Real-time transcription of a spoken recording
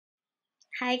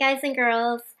Hi, guys and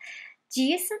girls. Do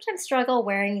you sometimes struggle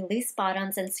wearing loose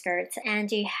bottoms and skirts, and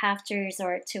do you have to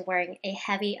resort to wearing a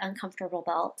heavy, uncomfortable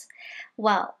belt?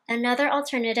 Well, another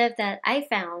alternative that I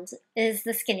found is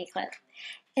the skinny clip.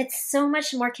 It's so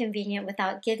much more convenient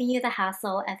without giving you the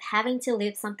hassle of having to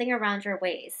loop something around your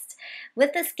waist.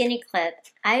 With the skinny clip,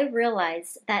 I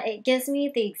realized that it gives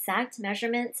me the exact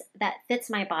measurements that fits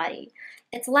my body.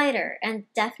 It's lighter and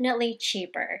definitely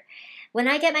cheaper. When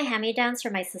I get my hand-me-downs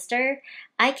from my sister,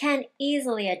 I can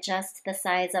easily adjust the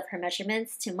size of her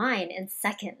measurements to mine in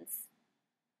seconds.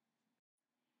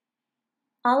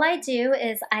 All I do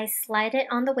is I slide it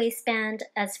on the waistband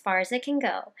as far as it can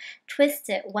go, twist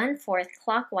it 1/4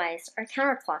 clockwise or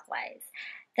counterclockwise,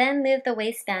 then move the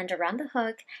waistband around the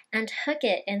hook and hook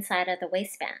it inside of the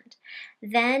waistband.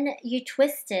 Then you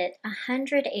twist it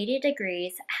 180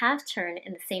 degrees, half turn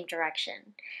in the same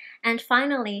direction. And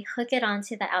finally, hook it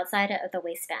onto the outside of the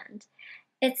waistband.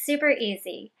 It's super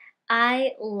easy.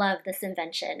 I love this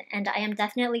invention, and I am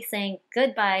definitely saying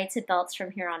goodbye to belts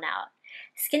from here on out.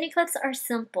 Skinny clips are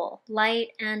simple,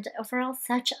 light, and overall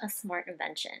such a smart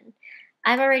invention.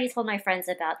 I've already told my friends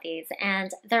about these,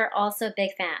 and they're also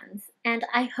big fans, and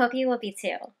I hope you will be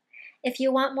too. If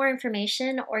you want more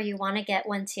information or you want to get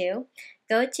one too,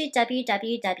 go to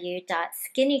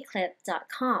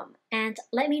www.skinnyclip.com and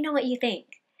let me know what you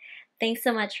think. Thanks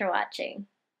so much for watching.